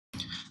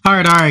All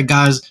right,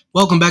 guys.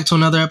 Welcome back to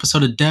another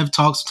episode of Dev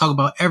Talks. Talk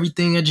about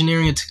everything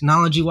engineering and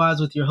technology wise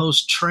with your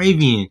host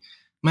Travian.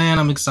 Man,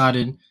 I'm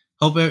excited.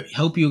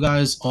 Hope you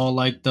guys all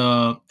liked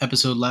the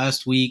episode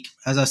last week.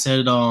 As I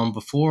said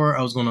before,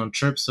 I was going on a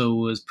trip, so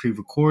it was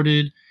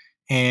pre-recorded,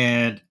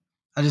 and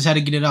I just had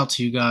to get it out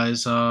to you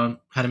guys. Had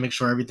to make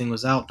sure everything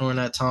was out during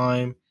that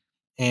time,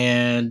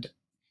 and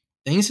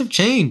things have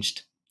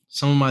changed.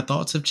 Some of my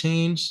thoughts have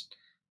changed.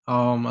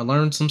 I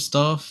learned some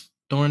stuff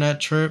during that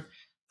trip.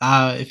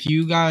 If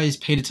you guys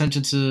paid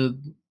attention to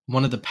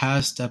one of the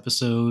past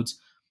episodes,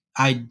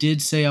 I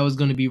did say I was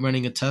going to be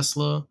running a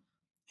Tesla.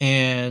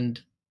 And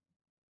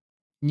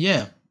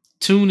yeah,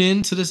 tune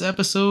in to this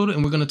episode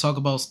and we're going to talk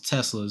about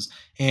Teslas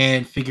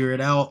and figure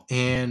it out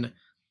and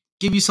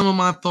give you some of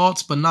my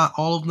thoughts, but not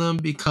all of them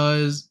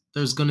because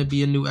there's going to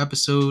be a new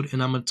episode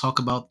and I'm going to talk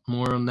about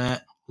more on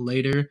that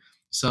later.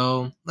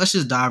 So let's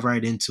just dive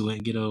right into it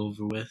and get it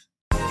over with.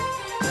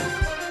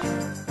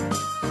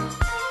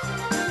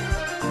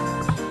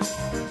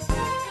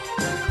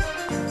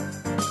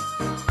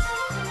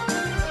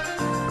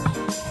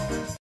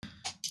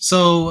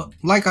 So,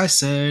 like I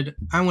said,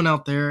 I went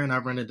out there and I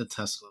rented a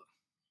Tesla.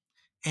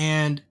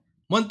 And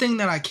one thing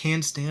that I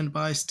can stand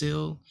by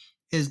still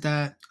is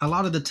that a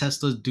lot of the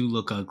Teslas do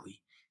look ugly.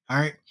 All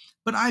right.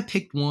 But I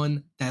picked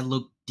one that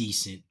looked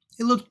decent.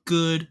 It looked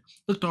good,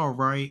 looked all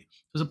right.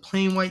 It was a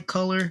plain white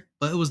color,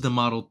 but it was the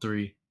Model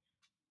 3.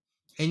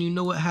 And you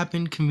know what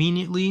happened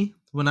conveniently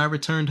when I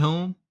returned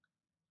home?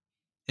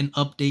 An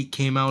update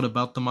came out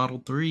about the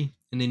Model 3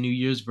 in the New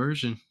Year's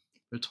version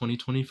for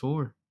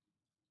 2024.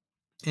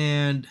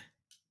 And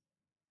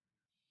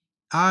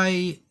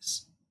I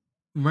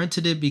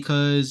rented it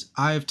because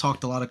I've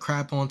talked a lot of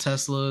crap on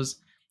Teslas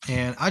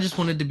and I just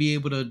wanted to be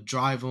able to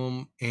drive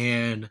them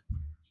and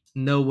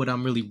know what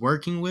I'm really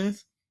working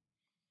with.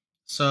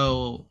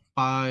 So,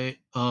 by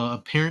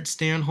appearance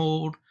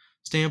standpoint,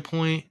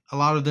 a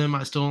lot of them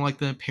I still don't like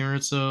the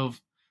appearance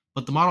of,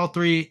 but the Model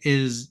 3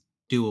 is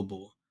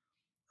doable.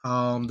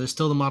 There's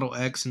still the Model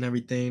X and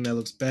everything that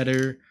looks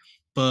better,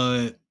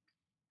 but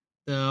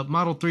the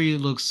Model 3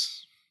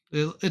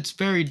 it's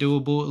very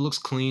doable. It looks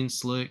clean,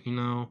 slick,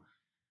 Um,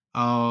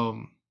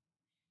 a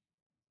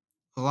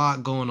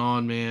lot going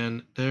on,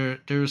 man.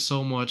 There's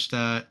so much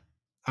that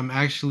I'm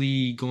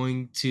actually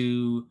going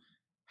to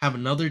have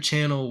another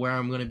channel where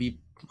I'm going to be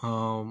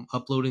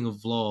uploading a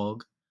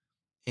vlog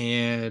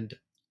and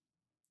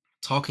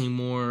talking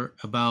more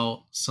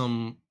about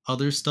some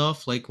other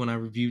stuff like when I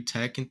review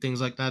tech and things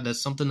like that.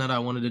 That's something that I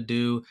wanted to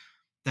do.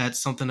 That's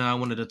something that I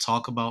wanted to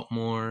talk about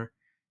more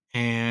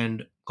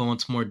and go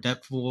into more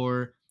depth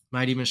for.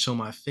 Might even show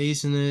my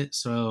face in it.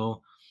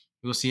 So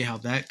we'll see how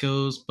that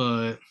goes.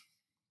 But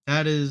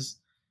that is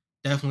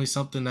definitely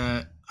something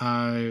that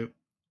I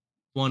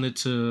wanted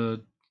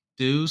to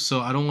do. So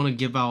I don't want to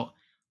give out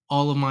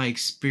all of my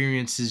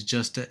experiences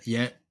just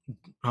yet.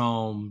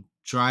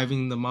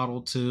 Driving the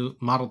Model 3,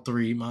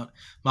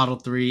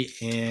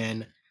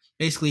 and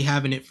basically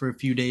having it for a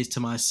few days to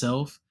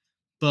myself.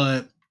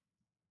 But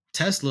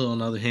Tesla, on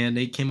the other hand,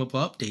 they came up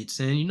with updates,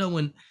 and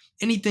when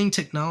anything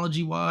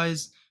technology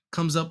wise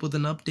comes up with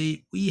an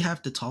update, we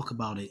have to talk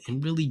about it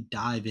and really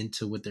dive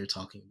into what they're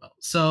talking about.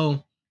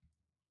 So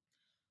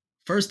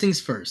first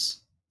things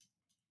first,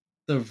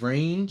 the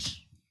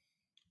range.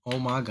 Oh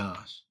my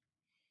gosh.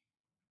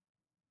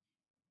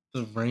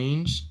 The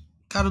range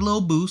got a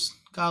little boost.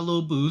 Got a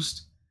little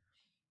boost.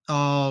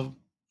 I'm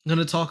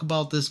gonna talk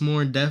about this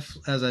more in depth,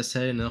 as I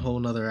said, in a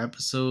whole nother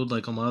episode,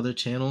 like on my other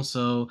channel.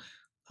 So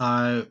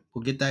I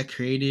will get that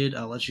created.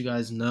 I'll let you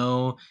guys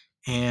know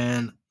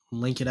and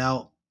link it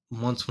out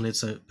once when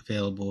it's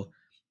available.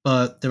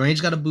 But the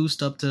range got a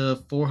boost up to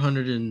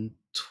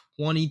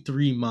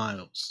 423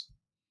 miles.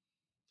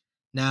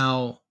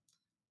 Now,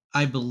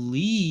 I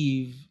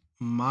believe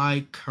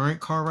my current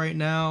car right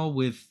now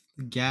with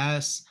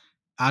gas,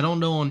 I don't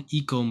know on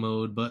eco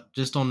mode, but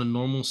just on the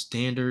normal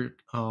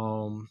standard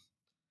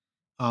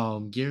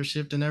gear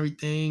shift and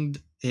everything,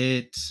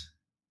 it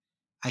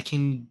I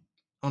can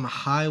on a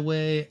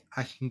highway,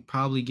 I can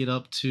probably get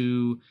up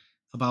to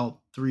about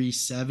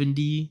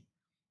 370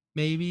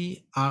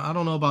 maybe. I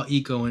don't know about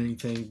eco or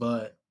anything,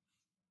 but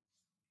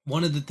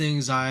one of the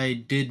things I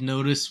did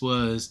notice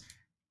was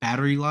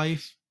battery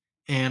life,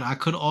 and I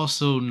could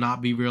also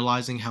not be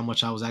realizing how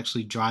much I was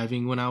actually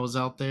driving when I was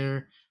out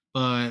there.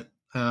 But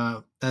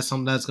that's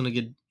something that's gonna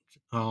get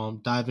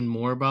diving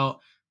more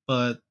about.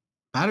 But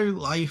battery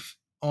life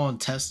on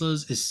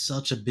Teslas is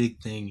such a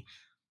big thing,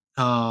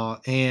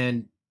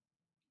 and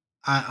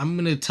I'm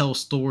gonna tell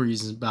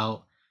stories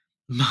about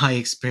my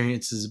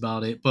experiences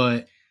about it.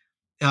 But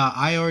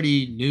I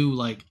already knew,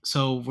 like,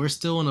 so we're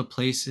still in a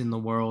place in the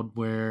world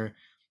where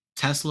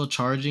Tesla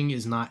charging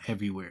is not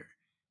everywhere.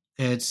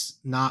 It's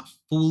not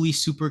fully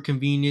super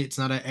convenient. It's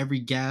not at every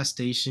gas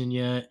station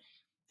yet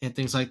and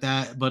things like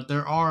that. But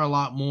there are a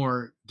lot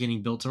more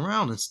getting built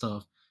around and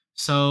stuff.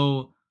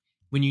 So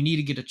when you need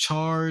to get a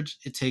charge,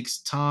 it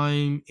takes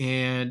time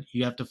and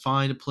you have to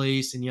find a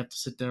place and you have to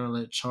sit there and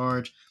let it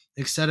charge,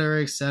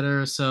 etc.,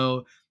 etc.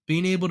 So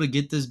being able to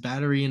get this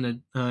battery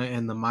and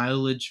the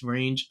mileage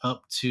range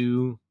up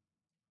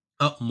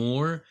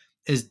more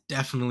is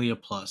definitely a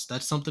plus.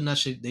 That's something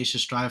that they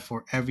should strive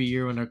for every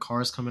year when their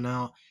cars coming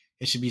out.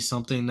 It should be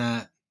something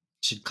that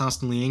should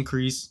constantly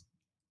increase,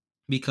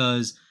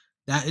 because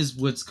that is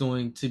what's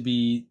going to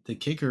be the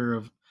kicker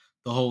of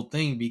the whole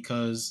thing.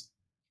 Because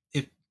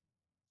if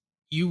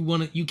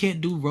you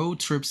can't do road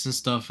trips and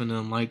stuff in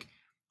them like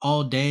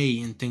all day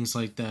and things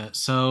like that.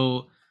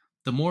 So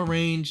the more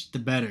range, the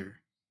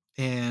better,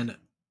 and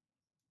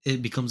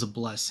it becomes a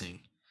blessing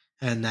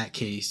in that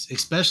case,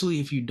 especially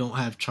if you don't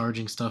have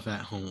charging stuff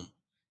at home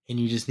and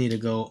you just need to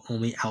go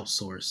only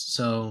outsource.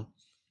 So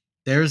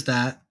there's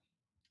that.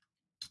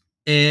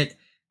 It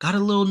got a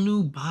little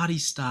new body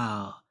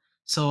style.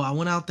 So I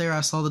went out there,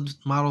 I saw the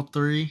Model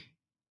 3,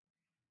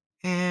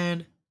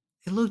 and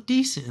it looked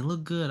decent. It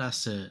looked good, I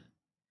said.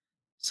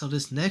 So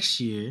this next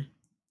year,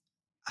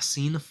 I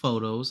seen the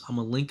photos. I'm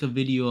gonna link a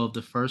video of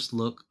the first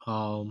look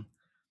from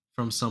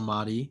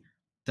somebody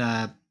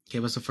that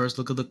gave us a first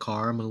look of the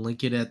car. I'm gonna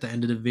link it at the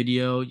end of the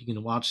video. You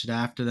can watch it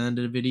after the end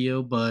of the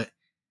video, but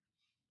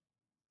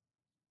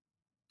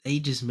they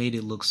just made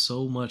it look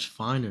so much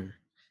finer.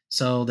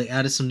 So they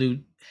added some new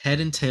head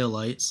and tail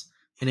lights,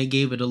 and they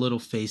gave it a little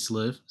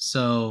facelift.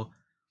 So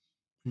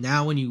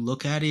now when you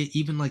look at it,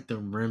 even like the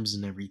rims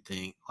and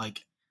everything,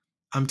 like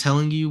I'm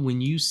telling you,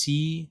 when you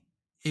see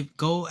it,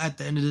 go at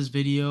the end of this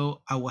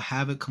video, I will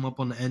have it come up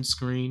on the end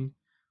screen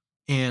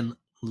and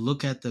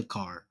look at the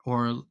car,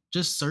 or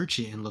just search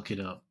it and look it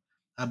up.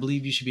 I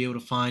believe you should be able to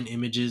find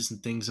images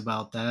and things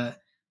about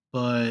that,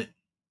 but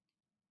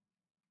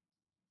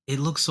it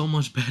looks so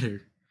much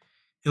better.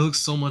 It looks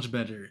so much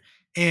better.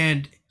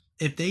 And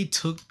if they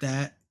took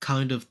that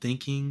kind of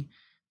thinking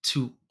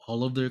to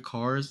all of their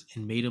cars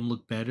and made them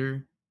look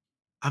better,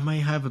 I might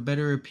have a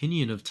better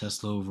opinion of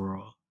Tesla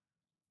overall.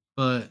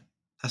 But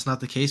that's not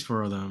the case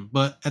for them.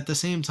 But at the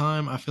same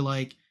time, I feel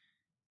like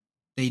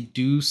they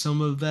do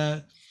some of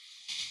that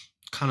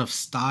kind of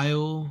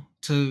style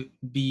to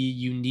be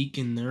unique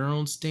in their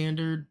own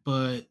standard,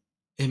 but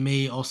it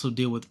may also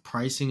deal with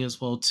pricing as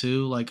well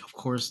too. Like, of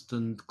course,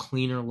 the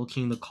cleaner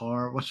looking the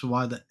car, which is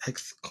why the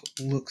X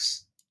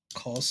looks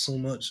cost so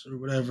much or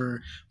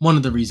whatever. One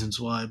of the reasons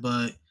why,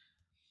 but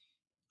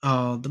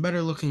the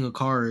better looking a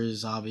car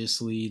is,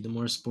 obviously, the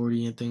more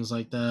sporty and things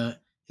like that,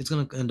 it's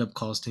gonna end up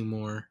costing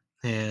more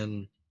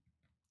and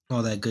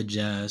all that good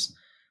jazz.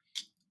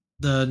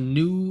 The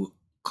new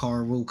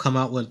car will come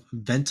out with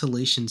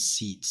ventilation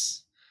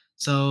seats.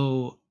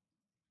 So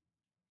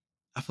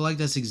I feel like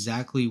that's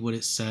exactly what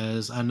it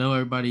says. I know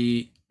a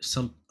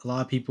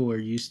lot of people are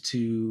used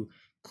to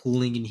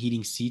cooling and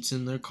heating seats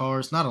in their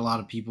cars. Not a lot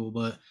of people,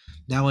 but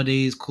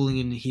nowadays cooling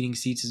and heating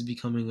seats is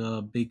becoming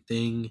a big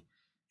thing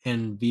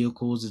in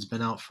vehicles. It's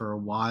been out for a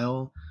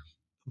while,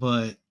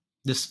 but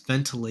this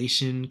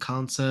ventilation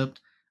concept,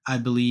 I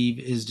believe,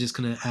 is just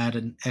going to add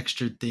an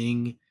extra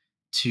thing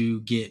to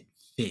get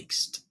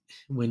fixed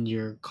when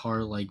your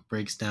car like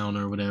breaks down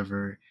or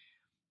whatever.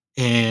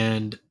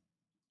 And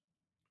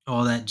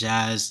all that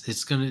jazz.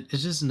 It's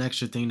just an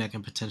extra thing that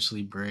can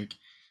potentially break,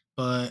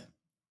 but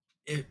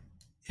it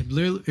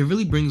it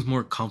really brings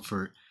more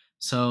comfort.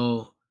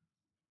 So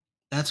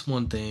that's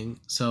one thing.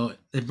 So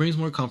it brings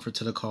more comfort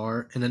to the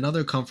car, and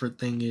another comfort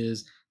thing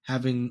is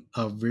having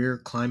a rear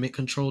climate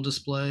control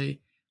display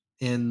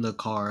in the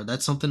car.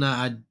 That's something that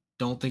I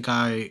don't think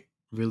I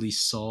really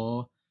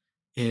saw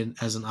in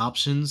as an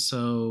option.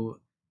 So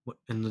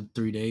in the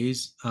 3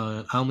 days,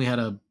 I only had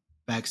a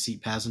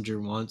backseat passenger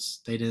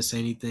once. They didn't say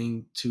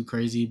anything too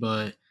crazy,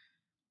 but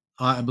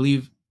I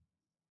believe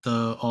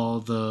the all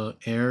the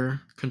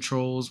air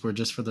controls were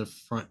just for the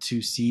front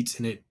two seats,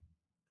 and it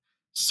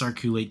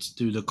circulates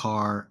through the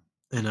car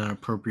in an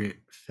appropriate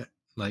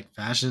like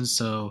fashion.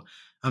 So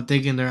I'm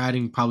thinking they're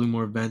adding probably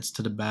more vents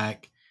to the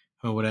back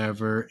or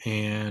whatever,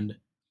 and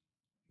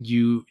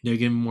they're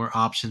giving more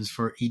options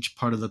for each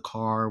part of the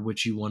car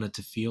which you want it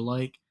to feel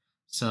like.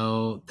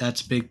 So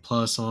that's big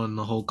plus on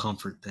the whole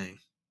comfort thing.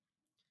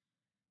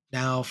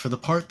 Now, for the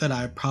part that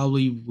I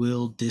probably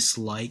will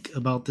dislike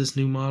about this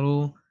new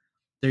model,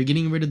 they're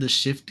getting rid of the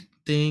shift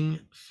thing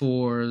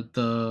for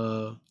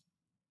the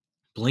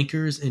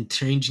blinkers and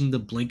changing the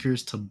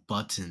blinkers to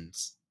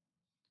buttons.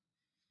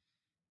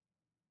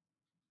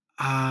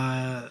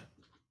 Uh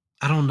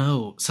I don't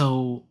know.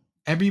 So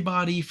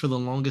everybody for the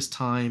longest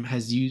time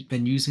has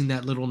been using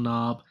that little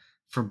knob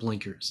for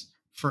blinkers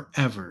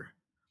forever.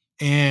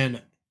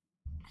 And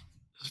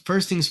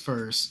first things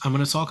first, I'm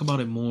going to talk about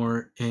it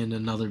more in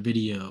another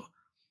video,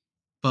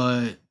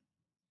 but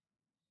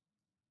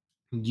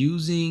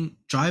using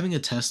driving a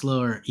Tesla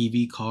or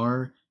EV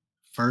car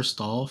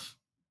first off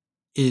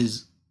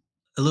is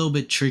a little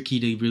bit tricky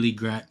to really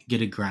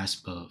get a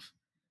grasp of.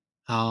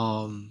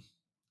 Um,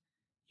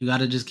 you got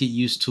to just get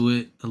used to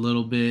it a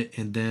little bit,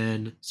 and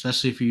then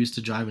especially if you're used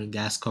to driving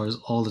gas cars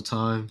all the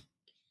time,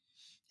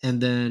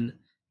 and then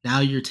now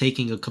you're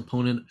taking a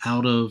component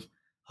out of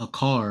a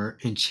car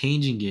and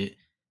changing it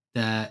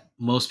that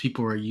most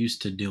people are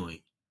used to doing.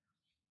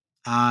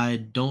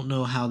 I don't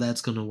know how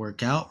that's going to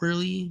work out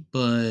really,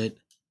 but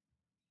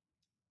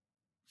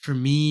For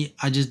me,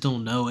 I just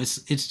don't know.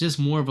 It's just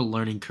more of a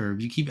learning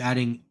curve. You keep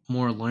adding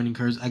more learning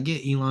curves. I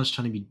get Elon's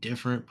trying to be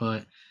different,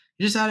 but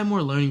you're just adding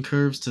more learning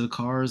curves to the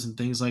cars and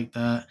things like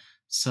that.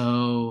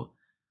 So,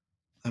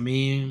 I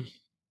mean,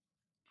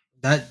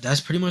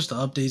 that's pretty much the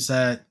updates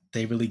that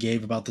they really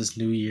gave about this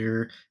new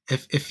year.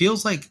 If it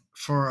feels like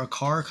for a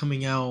car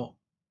coming out,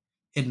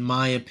 in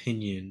my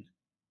opinion,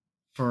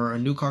 for a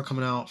new car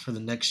coming out for the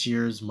next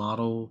year's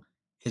model,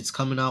 it's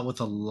coming out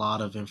with a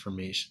lot of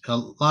information, a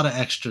lot of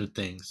extra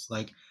things,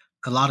 like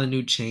a lot of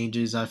new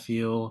changes, I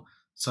feel.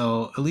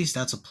 So at least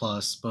that's a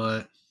plus.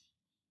 But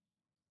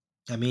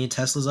I mean,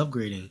 Tesla's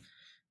upgrading,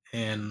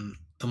 and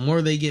the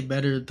more they get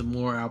better, the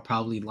more I'll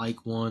probably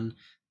like one.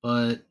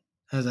 But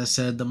as I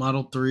said, the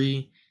Model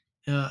 3,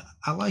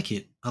 I like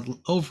it.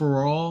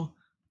 Overall,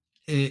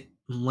 it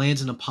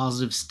lands in a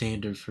positive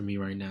standard for me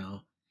right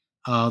now.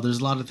 There's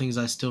a lot of things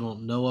I still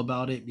don't know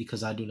about it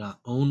because I do not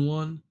own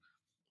one,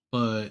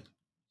 but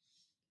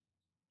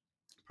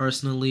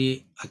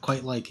personally, I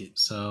quite like it.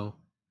 So,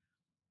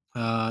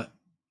 uh,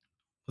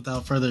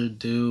 without further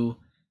ado,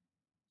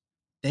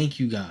 thank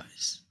you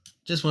guys.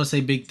 Just want to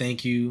say big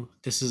thank you.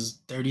 This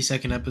is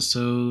 30-second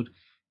episode,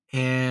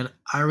 and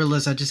I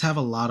realize I just have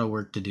a lot of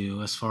work to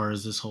do as far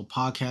as this whole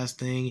podcast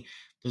thing.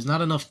 There's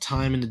not enough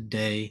time in the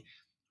day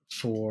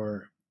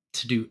for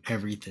to do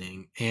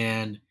everything,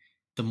 and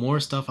the more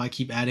stuff I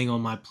keep adding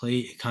on my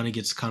plate, it kind of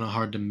gets kind of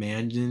hard to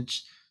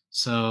manage.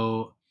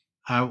 So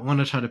I want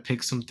to try to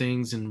pick some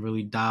things and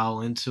really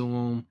dial into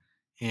them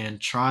and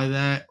try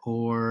that,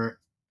 or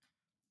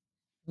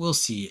we'll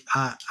see.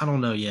 I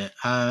don't know yet.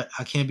 I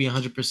can't be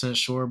 100%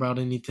 sure about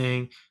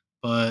anything,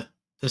 but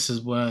this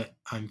is what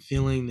I'm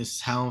feeling. This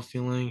is how I'm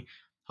feeling.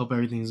 Hope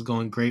everything's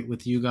going great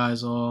with you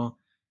guys all.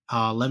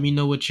 Let me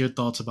know what your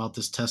thoughts about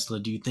this Tesla.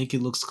 Do you think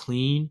it looks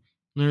cleaner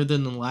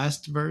than the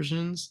last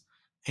versions?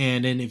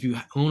 And then if you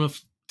own a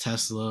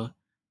Tesla,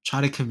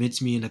 try to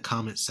convince me in the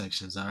comment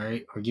sections, all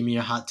right? Or give me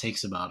your hot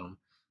takes about them.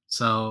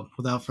 So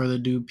without further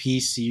ado,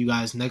 peace. See you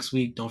guys next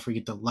week. Don't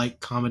forget to like,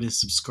 comment, and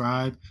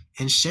subscribe,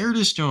 and share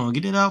this joint.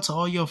 Get it out to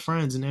all your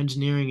friends in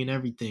engineering and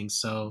everything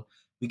so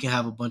we can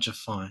have a bunch of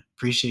fun.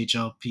 Appreciate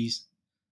y'all. Peace.